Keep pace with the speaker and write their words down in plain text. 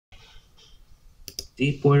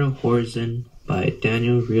Deepwater Horizon by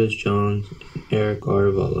Daniel Rios-Jones and Eric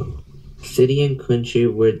Arevalo. City and country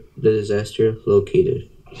where the disaster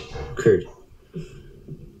occurred.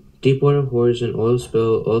 Deepwater Horizon oil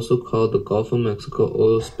spill, also called the Gulf of Mexico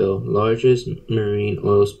oil spill, largest marine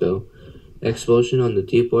oil spill. Explosion on the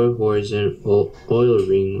Deepwater Horizon oil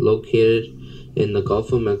ring located in the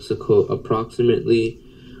Gulf of Mexico, approximately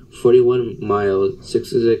 41 miles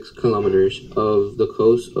 (66 kilometers) of the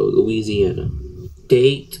coast of Louisiana.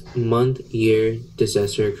 Date, month, year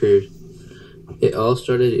disaster occurred. It all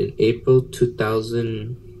started in April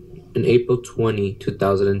 20,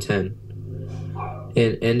 2010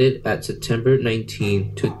 and ended at September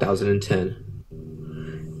 19,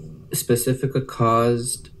 2010. Specific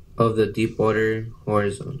cause of the Deepwater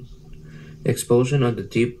Horizon. Explosion of the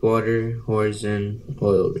Deepwater Horizon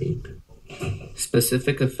oil ring.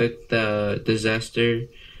 Specific effect the disaster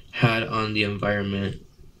had on the environment.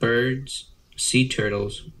 Birds, sea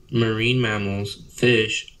turtles, marine mammals,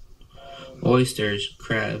 fish, oysters,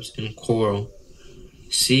 crabs, and coral,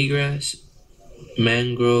 seagrass,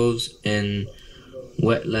 mangroves, and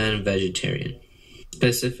wetland vegetation.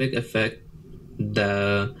 Specific effect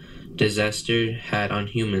the disaster had on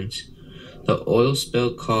humans. The oil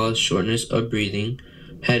spill caused shortness of breathing,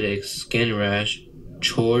 headaches, skin rash,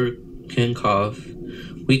 choke and cough,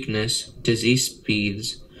 weakness, disease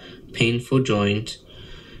speeds, painful joint,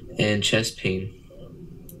 and chest pain.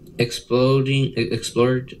 Explored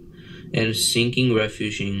and sinking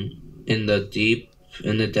refuge in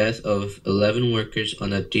the death of 11 workers on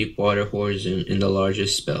the Deepwater Horizon in the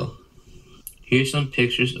largest spill. Here's some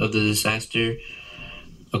pictures of the disaster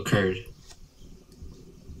occurred.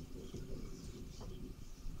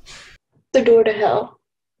 The Door to Hell.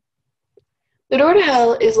 The Door to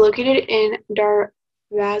Hell is located in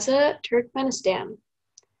Darvaza, Turkmenistan.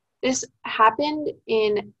 This happened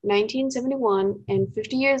in 1971, and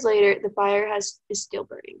 50 years later, the fire is still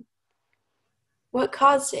burning. What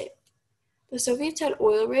caused it? The Soviets had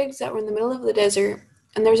oil rigs that were in the middle of the desert,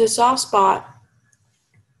 and there's a soft spot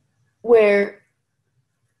where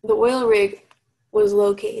the oil rig was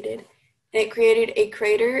located, and it created a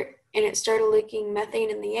crater, and it started leaking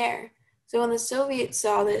methane in the air. So when the Soviets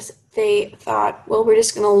saw this, they thought, well, we're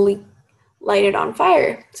just going to light it on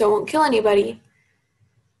fire so it won't kill anybody.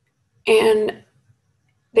 And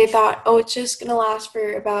they thought, oh, it's just going to last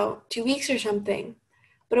for about 2 weeks or something.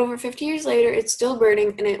 But over 50 years later, it's still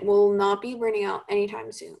burning, and it will not be burning out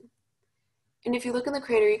anytime soon. And if you look in the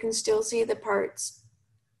crater, you can still see the parts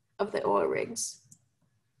of the oil rigs.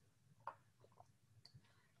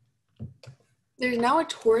 There's now a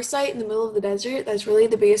tour site in the middle of the desert that's really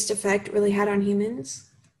the biggest effect it really had on humans.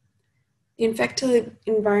 The effect to the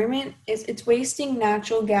environment is it's wasting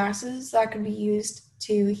natural gases that could be used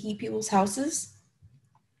to heat people's houses.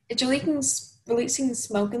 It's releasing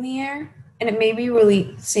smoke in the air, and it may be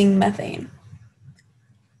releasing methane.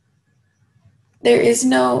 There is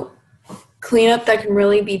no cleanup that can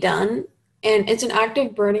really be done, and it's an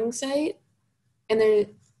active burning site, and there's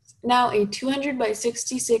now a 200 by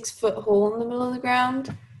 66 foot hole in the middle of the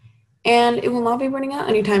ground, and it will not be burning out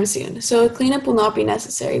anytime soon. So a cleanup will not be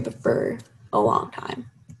necessary for a long time.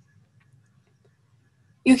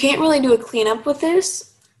 You can't really do a cleanup with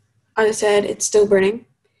this. As I said, it's still burning.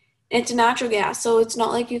 It's a natural gas, so it's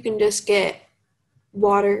not like you can just get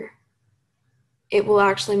water. It will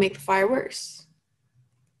actually make the fire worse.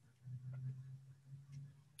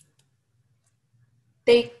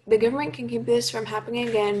 The government can keep this from happening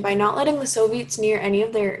again by not letting the Soviets near any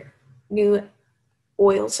of their new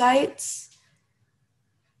oil sites.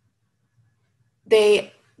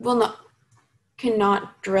 They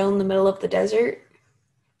cannot drill in the middle of the desert,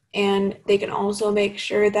 and they can also make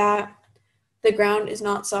sure that the ground is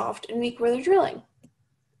not soft and weak where they're drilling.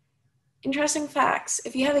 Interesting facts: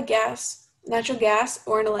 if you have natural gas,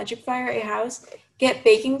 or an electric fire at your house, get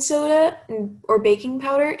baking soda or baking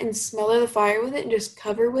powder and smother the fire with it and just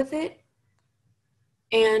cover with it,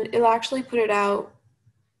 and it'll actually put it out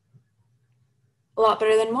a lot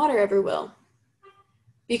better than water ever will.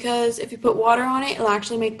 Because if you put water on it, it'll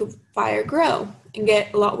actually make the fire grow and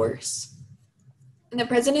get a lot worse. And the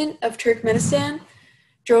president of Turkmenistan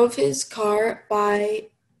drove his car by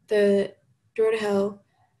the Door to Hell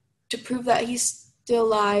to prove that he's still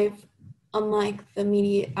alive, unlike the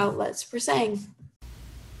media outlets were saying.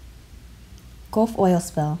 Gulf Oil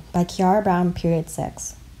Spill by Kiara Brown, period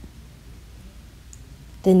 6.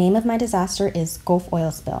 The name of my disaster is Gulf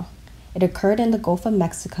Oil Spill. It occurred in the Gulf of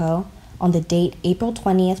Mexico on the date April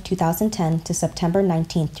 20th, 2010 to September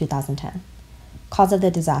 19th, 2010. Cause of the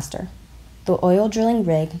disaster. The The oil drilling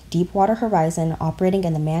rig, Deepwater Horizon, operating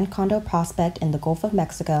in the Mancondo Prospect in the Gulf of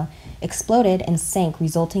Mexico, exploded and sank,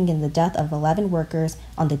 resulting in the death of 11 workers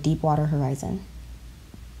on the Deepwater Horizon.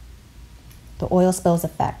 The oil spill's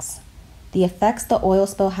effects. The effects the oil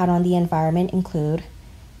spill had on the environment include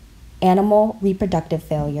animal reproductive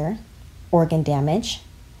failure, organ damage,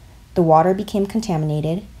 the water became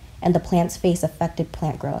contaminated, and the plants face affected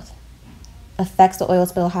plant growth. Effects the oil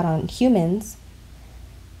spill had on humans.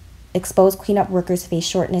 Exposed cleanup workers face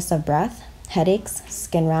shortness of breath, headaches,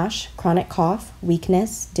 skin rash, chronic cough,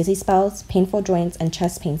 weakness, dizzy spells, painful joints, and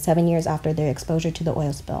chest pain 7 years after their exposure to the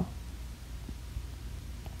oil spill.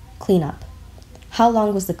 Cleanup. How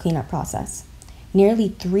long was the cleanup process? Nearly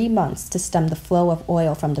 3 months to stem the flow of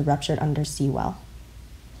oil from the ruptured undersea well.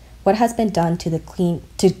 What has been done to clean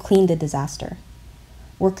the disaster?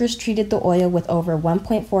 Workers treated the oil with over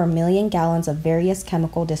 1.4 million gallons of various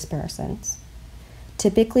chemical dispersants.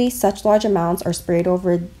 Typically, such large amounts are sprayed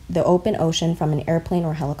over the open ocean from an airplane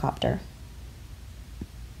or helicopter.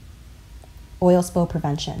 Oil spill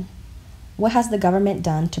prevention. What has the government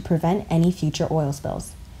done to prevent any future oil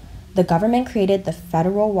spills? The government created the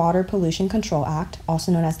Federal Water Pollution Control Act,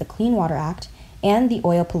 also known as the Clean Water Act, and the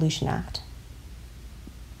Oil Pollution Act.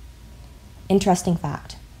 Interesting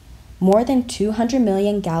fact. More than 200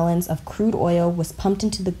 million gallons of crude oil was pumped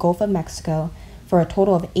into the Gulf of Mexico for a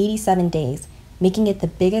total of 87 days, making it the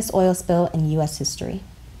biggest oil spill in U.S. history.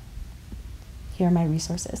 Here are my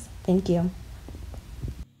resources. Thank you.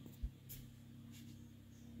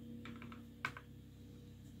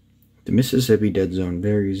 The Mississippi Dead Zone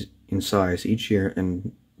varies in size each year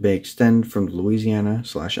and may extend from the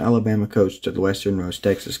Louisiana/Alabama coast to the westernmost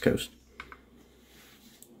Texas coast.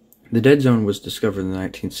 The Dead Zone was discovered in the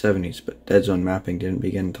 1970s, but Dead Zone mapping didn't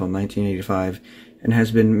begin until 1985 and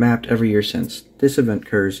has been mapped every year since. This event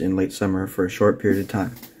occurs in late summer for a short period of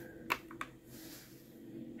time.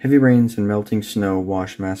 Heavy rains and melting snow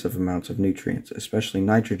wash massive amounts of nutrients, especially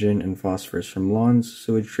nitrogen and phosphorus, from lawns,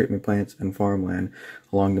 sewage treatment plants, and farmland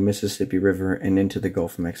along the Mississippi River and into the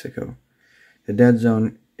Gulf of Mexico. The Dead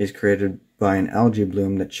Zone is created by an algae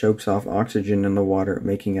bloom that chokes off oxygen in the water,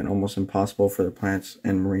 making it almost impossible for the plants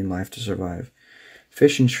and marine life to survive.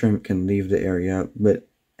 Fish and shrimp can leave the area, but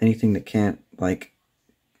anything that can't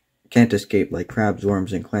escape, like crabs,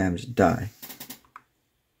 worms, and clams, die.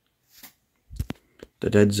 The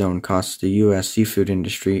Dead Zone costs the U.S. seafood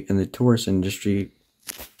industry and the tourist industry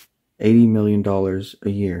 $80 million a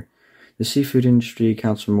year. The seafood industry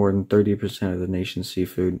accounts for more than 30% of the nation's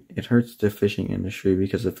seafood. It hurts the fishing industry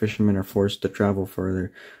because the fishermen are forced to travel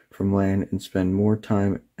further from land and spend more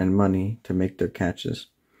time and money to make their catches.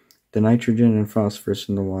 The nitrogen and phosphorus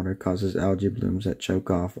in the water causes algae blooms that choke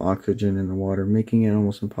off oxygen in the water, making it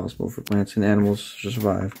almost impossible for plants and animals to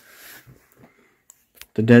survive.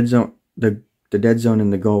 The Dead Zone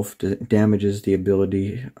in the Gulf damages the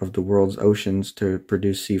ability of the world's oceans to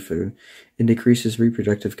produce seafood. It decreases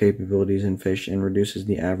reproductive capabilities in fish and reduces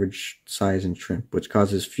the average size in shrimp, which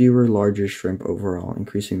causes fewer larger shrimp overall,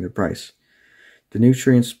 increasing their price. The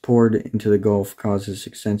nutrients poured into the Gulf causes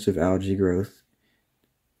extensive algae growth.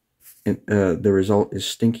 The result is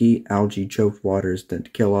stinky, algae-choked waters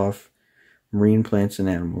that kill off marine plants and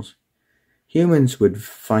animals. Humans would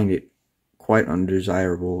find it quite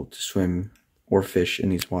undesirable to swim or fish in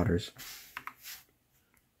these waters.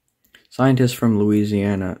 Scientists from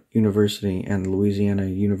Louisiana University and Louisiana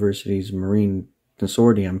University's Marine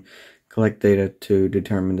Consortium collect data to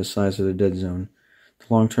determine the size of the Dead Zone. The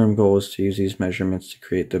long-term goal is to use these measurements to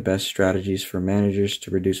create the best strategies for managers to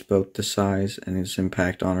reduce both the size and its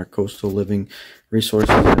impact on our coastal living resources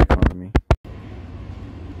and economy.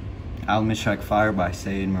 Al-Mishrak Fire by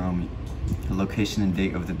Sayed Maromi. The location and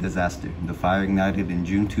date of the disaster. The fire ignited in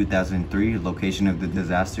June 2003. The location of the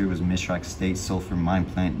disaster was Mishrak State sulfur mine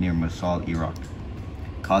plant near Mosul, Iraq.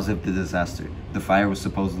 Cause of the disaster. The fire was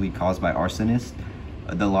supposedly caused by arsonists.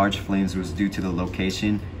 The large flames was due to the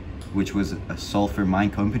location, which was a sulfur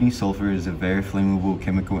mine company. Sulfur is a very flammable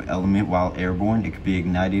chemical element. While airborne, it could be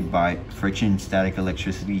ignited by friction, static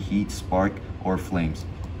electricity, heat, spark, or flames.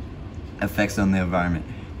 Effects on the environment.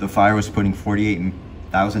 The fire was putting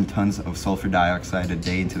 48,000 tons of sulfur dioxide a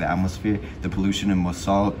day into the atmosphere. The pollution in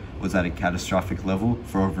Mosul was at a catastrophic level.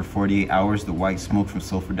 For over 48 hours, the white smoke from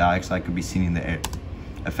sulfur dioxide could be seen in the air.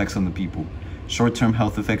 Effects on the people. Short-term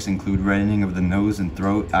health effects include reddening of the nose and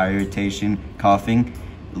throat, eye irritation, coughing.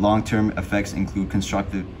 Long-term effects include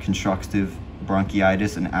constructive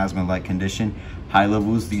bronchitis and asthma-like condition. High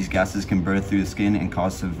levels, these gases can burn through the skin and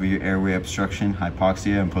cause severe airway obstruction,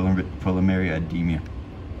 hypoxia, and pulmonary edema.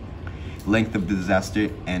 Length of the disaster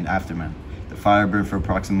and aftermath. The fire burned for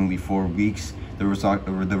approximately 4 weeks. The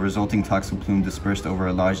resulting toxic plume dispersed over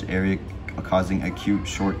a large area, causing acute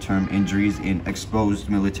short-term injuries in exposed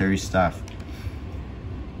military staff.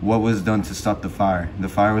 What was done to stop the fire? The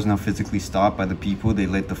fire was now physically stopped by the people. They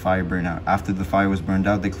let the fire burn out. After the fire was burned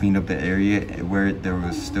out, they cleaned up the area where there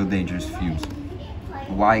was still dangerous fumes.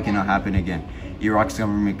 Why it cannot happen again? Iraq's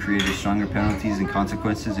government created stronger penalties and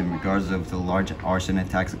consequences in regards of the large arson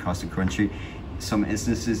attacks across the country. In some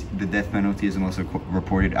instances, the death penalty is the most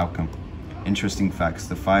reported outcome. Interesting facts.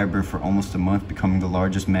 The fire burned for almost a month, becoming the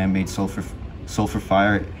largest man-made sulfur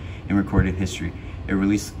fire in recorded history. It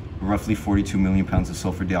released roughly 42 million pounds of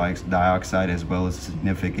sulfur dioxide, as well as a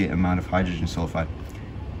significant amount of hydrogen sulfide.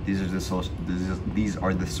 These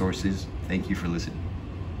are the sources. Thank you for listening.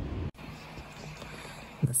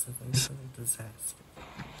 The Seveso disaster.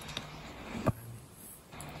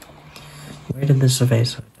 Where did the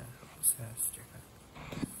Seveso disaster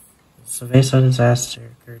happen? The Seveso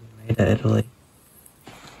disaster occurred in Maida, Italy,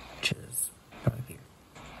 which is about here.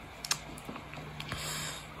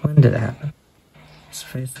 When did it happen? The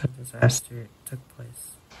Seveso disaster took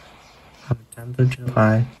place on the 10th of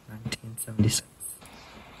July, 1976.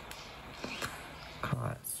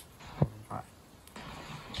 Cause, or why?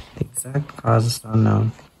 The exact cause is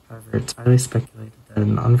unknown. However, it's highly speculated that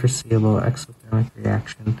an unforeseeable exothermic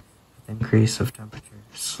reaction with increase of temperature,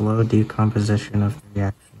 slow decomposition of the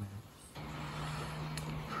reaction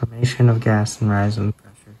atoms, formation of gas and rise in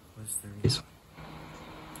pressure was the reason.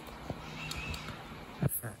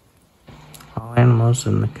 Effect. All animals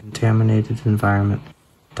in the contaminated environment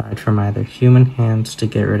died from either human hands to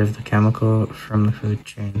get rid of the chemical from the food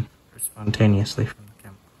chain or spontaneously from the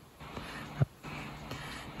chemical.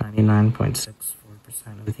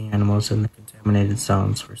 99.64% of the animals in the contaminated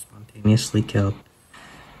zones were spontaneously killed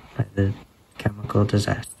by the chemical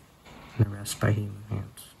disaster, and the rest by human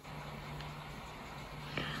hands.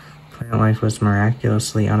 Plant life was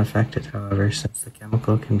miraculously unaffected, however, since the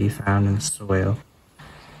chemical can be found in the soil.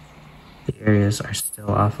 The areas are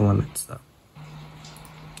still off limits, though.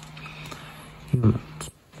 Humans.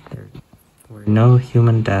 There were no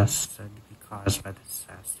human deaths said to be caused by the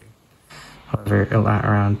disaster. However,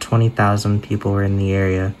 around 20,000 people were in the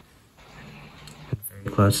area, and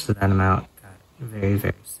very close to that amount got very,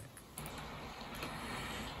 very sick.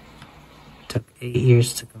 It took 8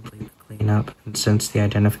 years to complete the cleanup, and since the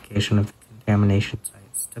identification of the contamination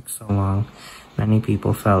sites took so long, many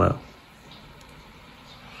people fell ill.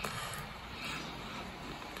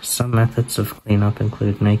 Some methods of cleanup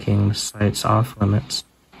include making the sites off limits,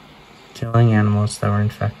 killing animals that were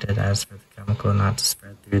infected as for the chemical not to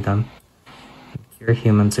spread through them, and cure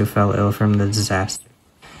humans who fell ill from the disaster,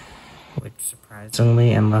 which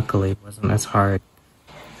surprisingly and luckily wasn't as hard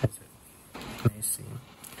as it may seem,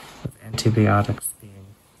 with antibiotics being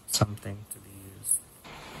something to be used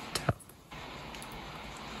to help.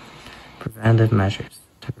 Preventive measures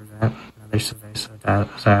to prevent another Seveso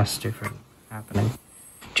disaster from happening.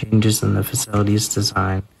 Changes in the facility's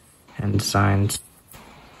design and designs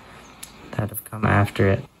that have come after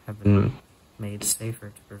it have been made safer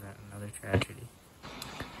to prevent another tragedy,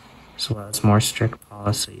 as well as more strict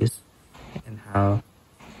policies in how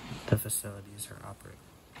the facilities are operated.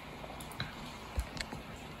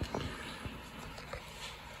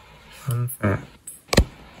 Fun fact: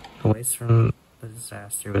 the waste from the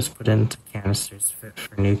disaster was put into canisters fit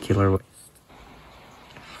for nuclear waste.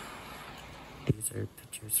 These are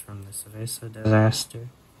pictures from the Seveso disaster.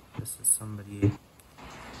 This is somebody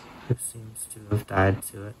who seems to have died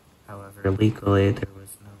to it. However, legally there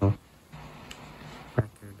was no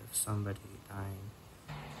record of somebody dying.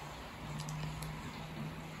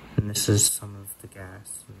 And this is some of the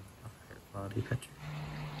gas in a higher quality picture.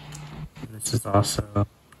 And this is also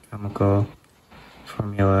chemical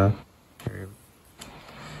formula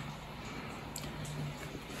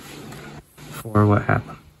for what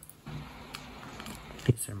happened.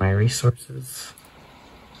 These are my resources.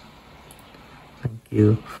 Thank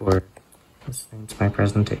you for listening to my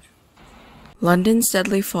presentation. London's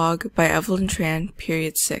Deadly Fog by Evelyn Tran,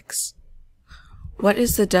 period 6. What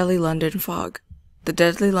is the Deadly London Fog? The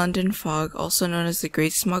Deadly London Fog, also known as the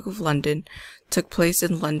Great Smog of London, took place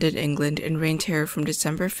in London, England, and reigned terror from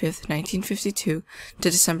December 5th, 1952 to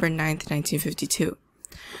December 9th, 1952.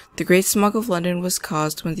 The Great Smog of London was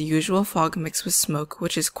caused when the usual fog mixed with smoke,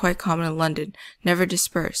 which is quite common in London, never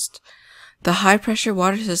dispersed. The high-pressure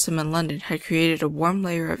water system in London had created a warm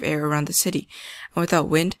layer of air around the city, and without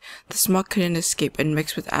wind, the smog couldn't escape and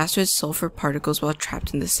mix with acid sulfur particles while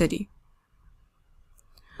trapped in the city.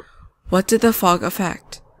 What did the fog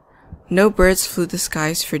affect? No birds flew the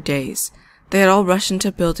skies for days. They had all rushed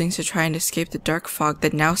into buildings to try and escape the dark fog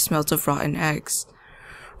that now smelled of rotten eggs.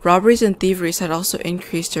 Robberies and thieveries had also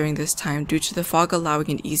increased during this time due to the fog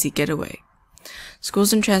allowing an easy getaway.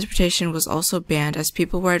 Schools and transportation was also banned as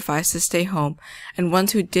people were advised to stay home, and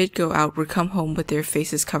ones who did go out would come home with their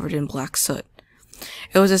faces covered in black soot.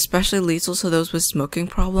 It was especially lethal to those with smoking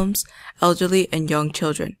problems, elderly, and young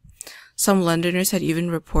children. Some Londoners had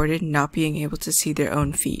even reported not being able to see their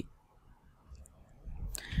own feet.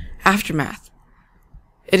 Aftermath.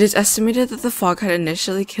 It is estimated that the fog had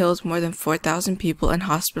initially killed more than 4,000 people and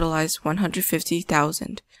hospitalized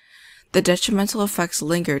 150,000. The detrimental effects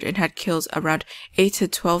lingered and had killed around 8,000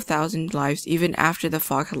 to 12,000 lives even after the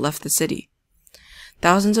fog had left the city.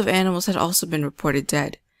 Thousands of animals had also been reported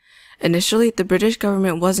dead. Initially, the British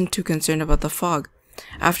government wasn't too concerned about the fog.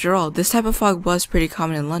 After all, this type of fog was pretty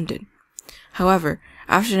common in London. However,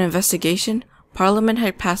 after an investigation, Parliament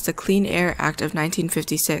had passed the Clean Air Act of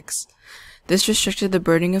 1956. This restricted the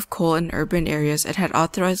burning of coal in urban areas and had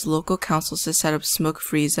authorized local councils to set up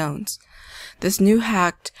smoke-free zones. This new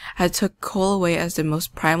act had took coal away as the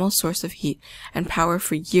most primal source of heat and power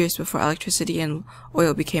for years before electricity and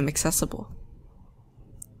oil became accessible.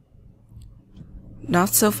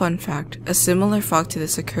 Not so fun fact, a similar fog to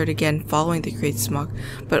this occurred again following the Great Smog,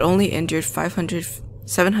 but only injured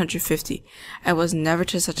 750, and was never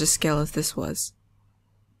to such a scale as this was.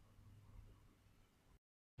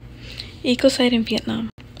 Ecocide in Vietnam.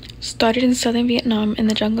 Started in southern Vietnam in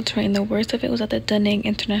the jungle terrain, the worst of it was at the Da Nang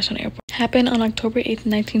International Airport. Happened on October 8,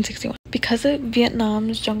 1961. Because of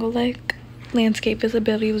Vietnam's jungle-like landscape,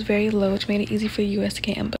 visibility was very low, which made it easy for the U.S. to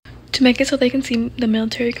get ambushed. To make it so they can see, the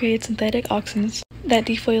military created synthetic auxins that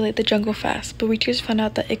defoliate the jungle fast, but researchers found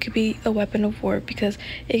out that it could be a weapon of war because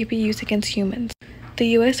it could be used against humans. The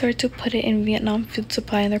U.S. started to put it in Vietnam food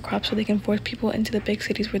supply in their crops so they can force people into the big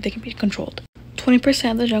cities where they can be controlled.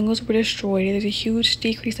 20% of the jungles were destroyed. There's a huge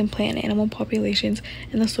decrease in plant and animal populations,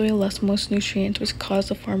 and the soil lost most nutrients, which caused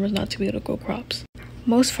the farmers not to be able to grow crops.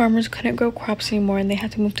 Most farmers couldn't grow crops anymore, and they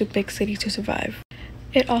had to move to big cities to survive.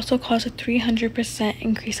 It also caused a 300%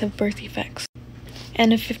 increase of birth defects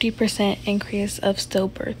and a 50% increase of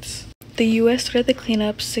stillbirths. The U.S. started the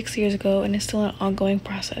cleanup 6 years ago and is still an ongoing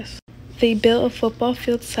process. They built a football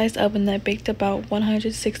field-sized oven that baked about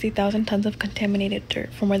 160,000 tons of contaminated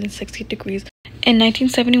dirt for more than 60 degrees. In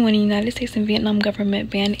 1971, the United States and Vietnam government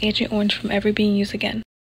banned Agent Orange from ever being used again.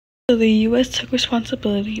 So the U.S. took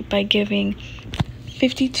responsibility by giving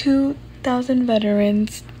 52,000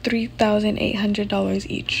 veterans $3,800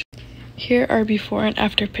 each. Here are before and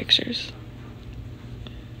after pictures.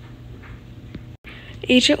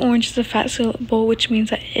 Agent Orange is a fat soluble, which means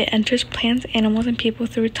that it enters plants, animals, and people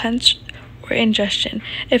through touch or ingestion.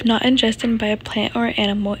 If not ingested by a plant or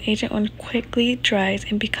animal, Agent Orange quickly dries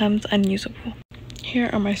and becomes unusable. Here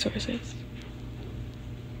are my sources.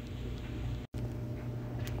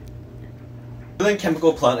 Jilin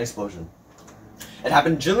chemical plant explosion. It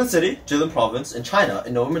happened in Jilin City, Jilin Province, in China,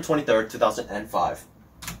 in November 23, 2005.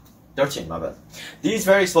 13, my bad. These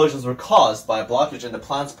very explosions were caused by a blockage in the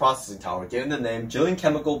plant's processing tower, given the name Jilin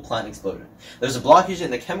Chemical Plant Explosion. There's a blockage in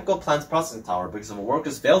the chemical plant's processing tower because of a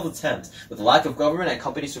worker's failed attempts with a lack of government and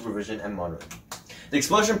company supervision and monitoring. The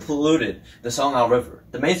explosion polluted the Songhao River,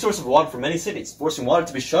 the main source of water for many cities, forcing water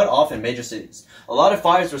to be shut off in major cities. A lot of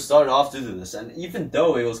fires were started off due to this, and even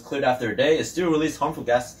though it was cleared after a day, it still released harmful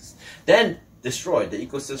gases, then destroyed the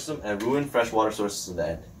ecosystem and ruined freshwater sources in the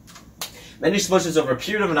end. Many explosions over a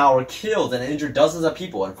period of an hour killed and injured dozens of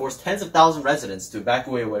people and forced tens of thousands of residents to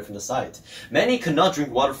evacuate away from the site. Many could not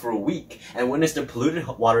drink water for a week and witnessed their polluted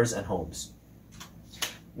waters and homes.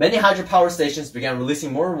 Many hydropower stations began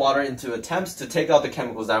releasing more water into attempts to take out the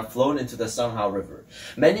chemicals that have flown into the Songhao River.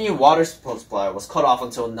 Many water supply was cut off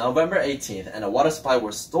until November 18th, and a water supply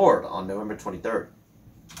was restored on November 23rd.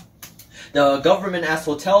 The government asked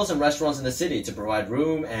hotels and restaurants in the city to provide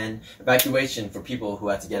room and evacuation for people who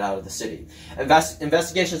had to get out of the city.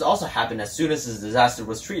 Investigations also happened as soon as the disaster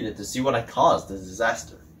was treated to see what had caused the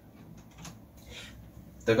disaster.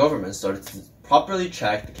 The government started to properly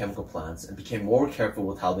check the chemical plants and became more careful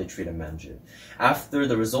with how they treat and manage it. After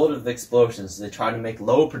the result of the explosions, they tried to make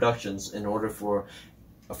low productions in order for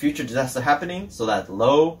a future disaster happening so that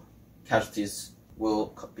low casualties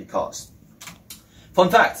will be caused. Fun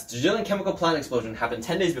fact, the Jilin chemical plant explosion happened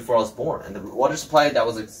 10 days before I was born, and the water supply that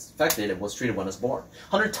was affected was treated when I was born.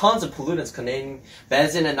 100 tons of pollutants containing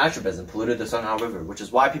benzene and nitrobenzene polluted the Songhao River, which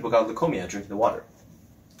is why people got leukemia drinking the water.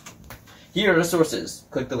 Here are the sources.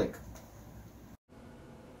 Click the link.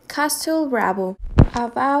 Castle Rabble.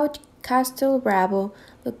 About Castle Bravo.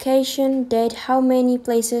 Location, date, how many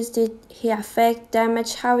places did he affect,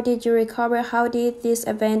 damage, how did you recover, how did this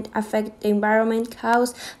event affect the environment,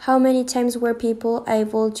 cause, how many times were people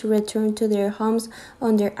able to return to their homes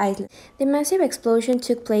on their island. The massive explosion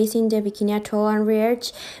took place in the Bikini Atoll and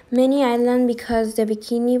reached many islands because the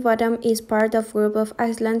Bikini Bottom is part of a group of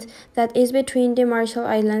islands that is between the Marshall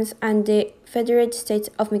Islands and the Federated States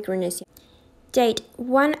of Micronesia. Date.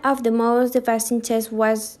 One of the most devastating tests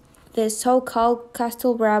was the so-called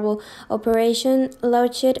Castle Bravo operation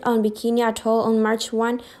launched on Bikini Atoll on March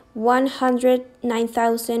 1,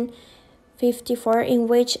 109,054, in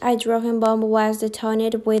which a hydrogen bomb was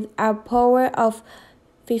detonated with a power of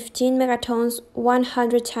 15 megatons,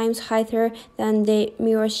 100 times higher than the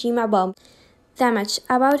Hiroshima bomb. Damage.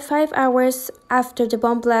 About 5 hours after the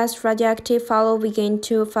bomb blast, radioactive fallout began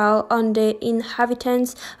to fall on the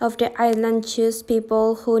inhabitants of the island. Choose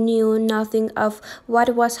people who knew nothing of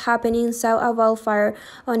what was happening saw a wildfire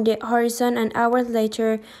on the horizon, and hours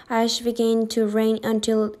later ash began to rain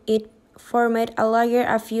until it formed a layer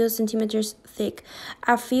a few centimeters thick.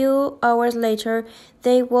 A few hours later,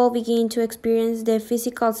 they will begin to experience the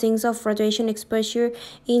physical signs of radiation exposure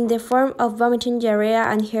in the form of vomiting, diarrhea,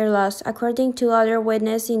 and hair loss. According to other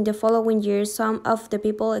witnesses, in the following years, some of the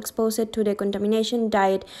people exposed to the contamination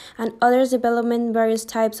died, and others developed various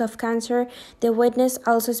types of cancer. The witness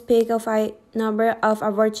also speak of a number of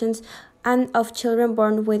abortions and of children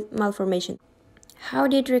born with malformation. How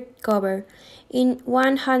did recover? In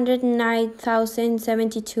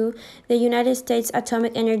 109,072, the United States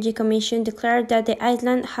Atomic Energy Commission declared that the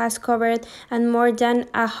island has recovered and more than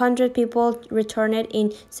 100 people returned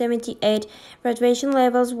in 78. Radiation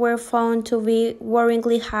levels were found to be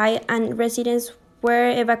worryingly high and residents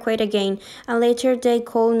were evacuated again, and later they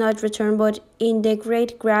could not return, but in the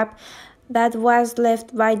great gap that was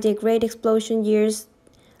left by the Great Explosion years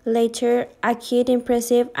later, a key,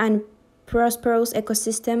 impressive, and prosperous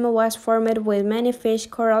ecosystem was formed with many fish,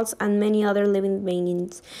 corals, and many other living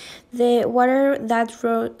beings. The water that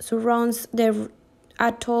surrounds the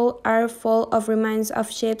atoll are full of remains of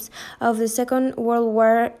ships of the Second World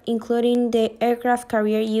War, including the aircraft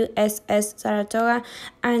carrier USS Saratoga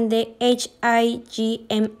and the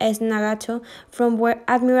HIGMS Nagato, from where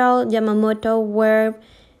Admiral Yamamoto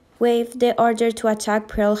waved the order to attack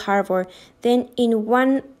Pearl Harbor. Then in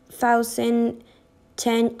 2010,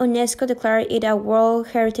 UNESCO declared it a World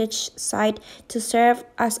Heritage Site to serve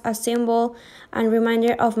as a symbol and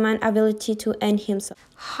reminder of man's ability to end himself.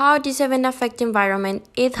 How this event affected the environment?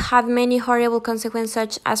 It had many horrible consequences,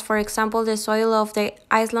 such as, for example, the soil of the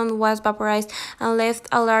island was vaporized and left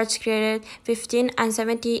a large crater 15 and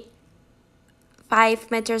 75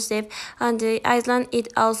 meters deep on the island.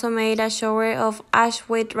 It also made a shower of ash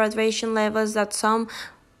with radiation levels that some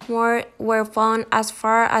more were found as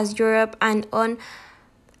far as Europe, and on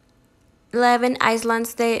 11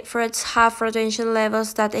 islands, the forests have radiation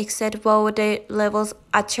levels that exceed both the levels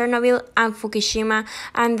at Chernobyl and Fukushima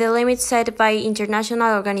and the limits set by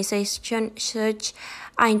international organizations such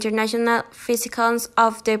as International Physicians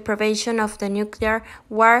of the Prevention of the Nuclear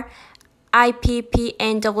War,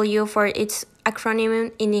 IPPNW for its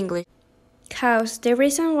acronym in English. Cause. The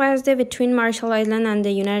reason was that between Marshall Island and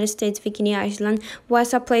the United States Bikini Island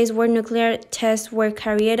was a place where nuclear tests were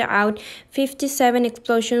carried out. 57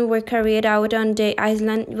 explosions were carried out on the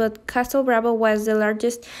island, but Castle Bravo was the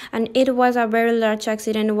largest, and it was a very large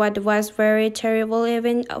accident, what was very terrible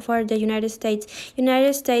even for the United States.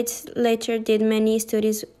 United States later did many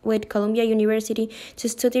studies with Columbia University to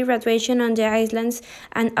study radiation on the islands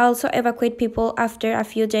and also evacuate people after a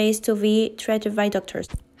few days to be treated by doctors.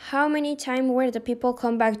 How many times were the people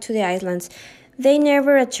come back to the islands? They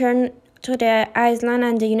never returned to the island,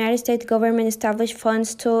 and the United States government established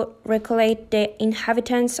funds to relocate the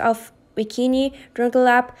inhabitants of Bikini,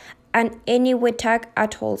 Rongelap, and Eniwetok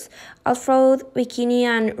atolls. Although Bikini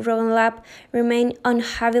and Rongelap remain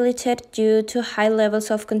uninhabited due to high levels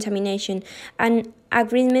of contamination, an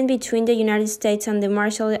agreement between the United States and the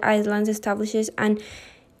Marshall Islands establishes an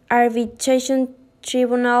arbitration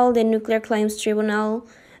tribunal, the Nuclear Claims Tribunal,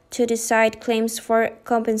 to decide claims for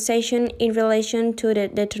compensation in relation to the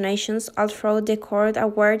detonations. Although the court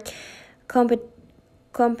awarded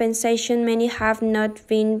compensation, many have not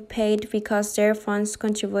been paid because their funds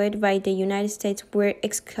contributed by the United States were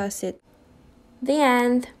exhausted. The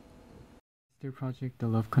end. Their project, the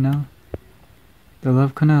Love Canal. The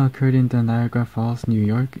Love Canal occurred in the Niagara Falls, New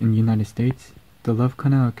York, in the United States. The Love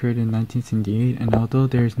Canal occurred in 1978, and although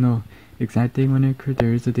there is no exact date when it occurred,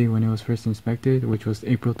 there is a date when it was first inspected, which was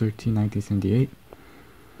April 13, 1978.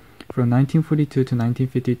 From 1942 to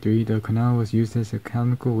 1953, the canal was used as a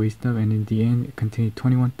chemical waste dump, and in the end, it contained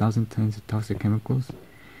 21,000 tons of toxic chemicals.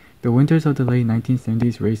 The winters of the late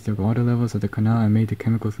 1970s raised the water levels of the canal and made the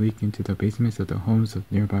chemicals leak into the basements of the homes of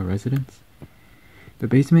nearby residents. The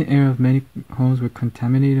basement area of many homes were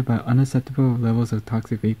contaminated by unacceptable levels of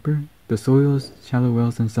toxic vapor. The soils, shallow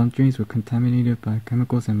wells, and some drains were contaminated by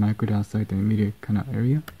chemicals and microbes outside the immediate canal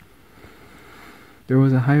area. There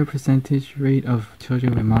was a higher percentage rate of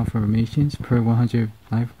children with malformations. Per 100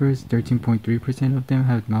 lifeguards, 13.3% of them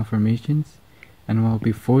had malformations, and while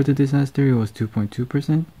before the disaster it was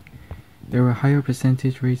 2.2%. There were higher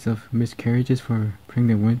percentage rates of miscarriages for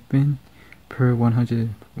pregnant women. Per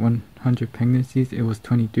 100 pregnancies, it was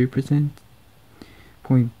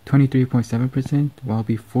 23.7%, while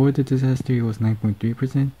before the disaster it was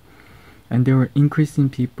 9.3%. And there were increasing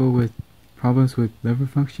people with problems with liver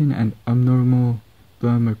function and abnormal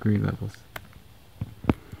blood mercury levels.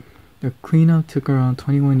 The cleanup took around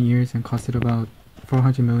 21 years and costed about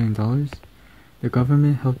 $400 million. The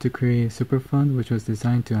government helped to create a super fund which was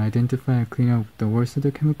designed to identify and clean up the worst of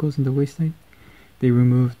the chemicals in the waste site. They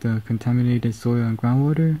removed the contaminated soil and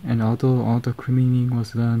groundwater, and although all the cleaning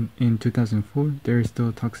was done in 2004, there is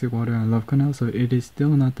still toxic water on Love Canal, so it is still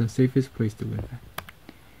not the safest place to live at.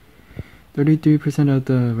 33% of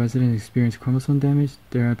the residents experienced chromosome damage.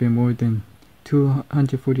 There have been more than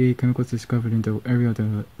 248 chemicals discovered in the area of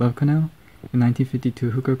the Love Canal. In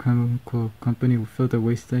 1952, Hooker Chemical Company filled the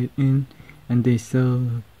waste site in, and they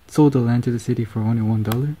sold the land to the city for only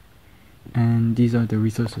 $1. And these are the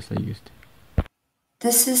resources I used.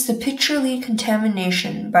 This is the Pitcher Lake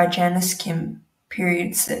Contamination by Janice Kim,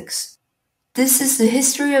 period 6. This is the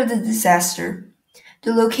history of the disaster.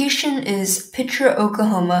 The location is Pitcher,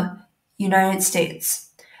 Oklahoma, United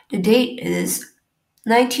States. The date is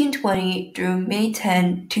 1920 through May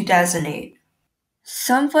 10, 2008.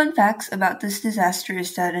 Some fun facts about this disaster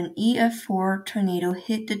is that an EF4 tornado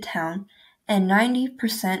hit the town and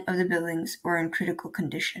 90% of the buildings were in critical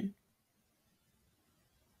condition.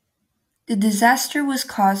 The disaster was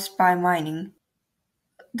caused by mining.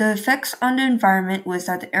 The effects on the environment was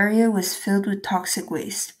that the area was filled with toxic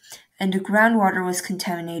waste and the groundwater was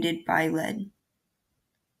contaminated by lead.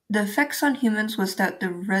 The effects on humans was that the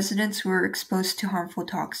residents were exposed to harmful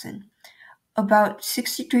toxin. About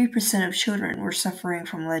 63% of children were suffering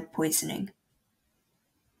from lead poisoning.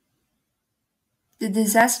 The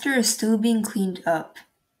disaster is still being cleaned up.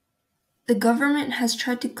 The government has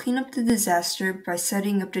tried to clean up the disaster by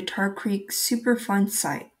setting up the Tar Creek Superfund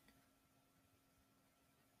site.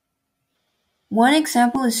 One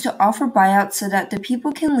example is to offer buyouts so that the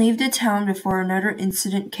people can leave the town before another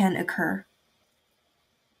incident can occur.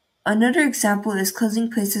 Another example is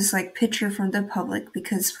closing places like Pitcher from the public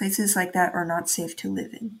because places like that are not safe to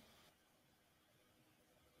live in.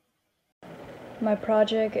 My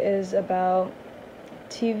project is about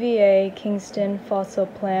TVA Kingston fossil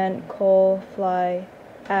plant coal fly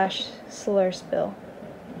ash slur spill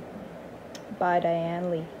by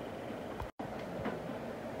Diane Lee.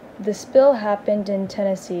 The spill happened in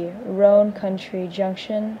Tennessee, Roan Country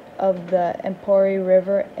junction of the Empory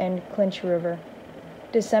River and Clinch River.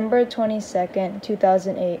 December 22,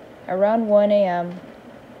 2008, around 1 a.m.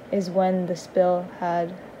 is when the spill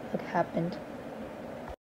had happened.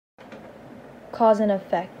 Cause and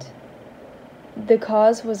effect. The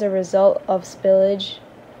cause was a result of spillage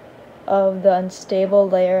of the unstable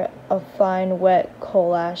layer of fine wet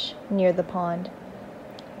coal ash near the pond.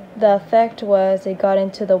 The effect was it got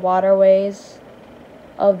into the waterways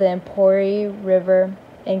of the Empory River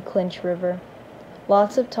and Clinch River.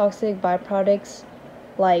 Lots of toxic byproducts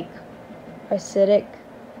like arsenic,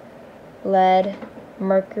 lead,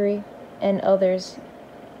 mercury, and others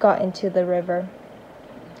got into the river.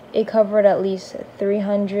 It covered at least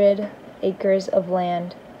 300 acres of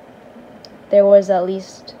land. There was at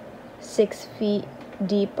least 6 feet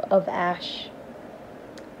deep of ash.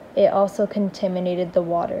 It also contaminated the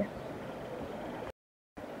water.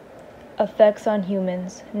 Effects on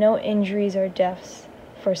humans. No injuries or deaths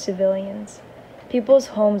for civilians. People's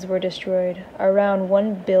homes were destroyed. Around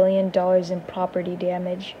 $1 billion in property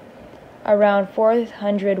damage. Around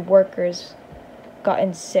 400 workers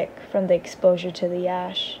gotten sick from the exposure to the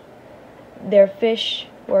ash. Their fish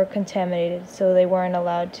were contaminated, so they weren't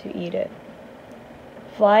allowed to eat it.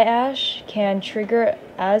 Fly ash can trigger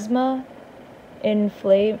asthma,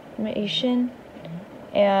 inflammation,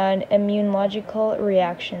 and immunological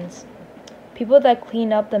reactions. People that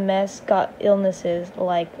clean up the mess got illnesses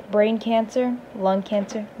like brain cancer, lung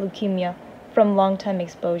cancer, leukemia from long-time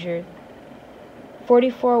exposure.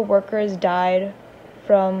 44 workers died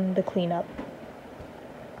from the cleanup.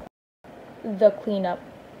 The cleanup.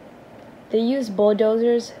 They used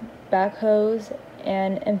bulldozers, backhoes,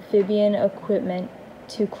 and amphibian equipment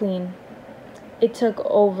to clean. It took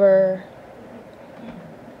over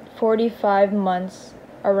 45 months,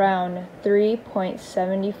 around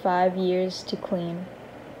 3.75 years to clean.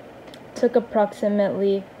 It took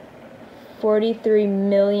approximately $43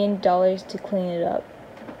 million to clean it up.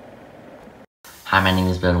 Hi, my name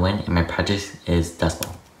is Bill Nguyen, and my project is Dust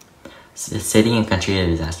Bowl. City and country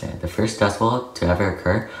disaster. The first Dust Bowl to ever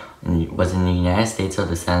occur was in the United States of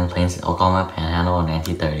the Southern Plains, Oklahoma Panhandle in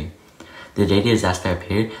 1930. The day the disaster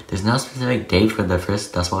appeared, there's no specific date for the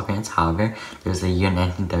first Dust Bowl appearance. However, there was the year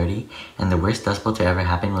 1930, and the worst Dust Bowl to ever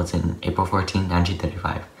happen was in April 14,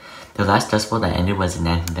 1935. The last Dust Bowl that ended was in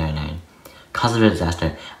 1939. Cause of the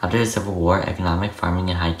disaster. After the Civil War, economic, farming,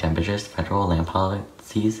 and high temperatures, federal land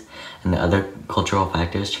policies, and the other cultural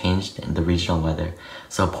factors changed the regional weather,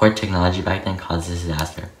 so poor technology back then caused this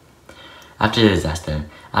disaster. After the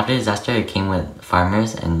disaster, it came with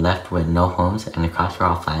farmers and left with no homes, and the crops were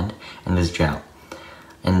all flattened, and there's drought.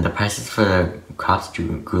 And the prices for the crops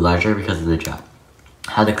grew larger because of the drought.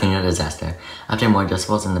 How to clean up the disaster. After more Dust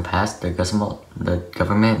Bowls in the past, the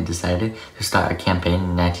government decided to start a campaign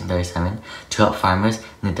in 1937 to help farmers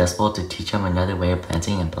in the Dust Bowl to teach them another way of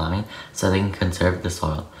planting and plowing so they can conserve the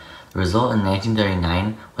soil. The result in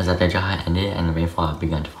 1939 was that the drought had ended and the rainfall had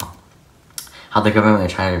begun to fall. How the government would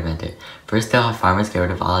try to prevent it. First, they'll have farmers get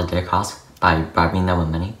rid of all the dead crops by bribing them with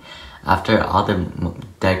money. After all the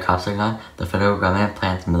dead crops are gone, the federal government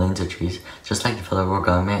plants millions of trees, just like the federal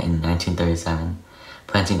government in 1937,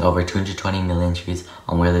 planting over 220 million trees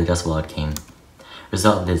on where the Dust Bowl came.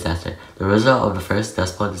 Result of the disaster. The result of the first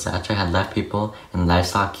Dust Bowl disaster had left people and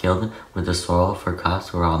livestock killed, with the soil for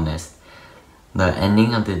crops were all missed. The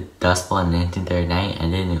ending of the Dust Bowl in 1939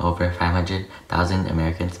 ended in over 500,000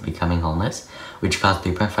 Americans becoming homeless, which caused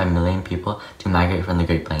 3.5 million people to migrate from the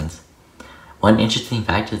Great Plains. One interesting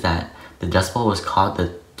fact is that the Dust Bowl was called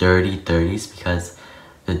the Dirty 30s because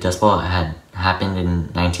the Dust Bowl had happened in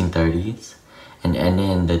 1930s and ended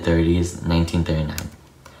in the 30s, 1939.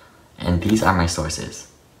 And these are my sources.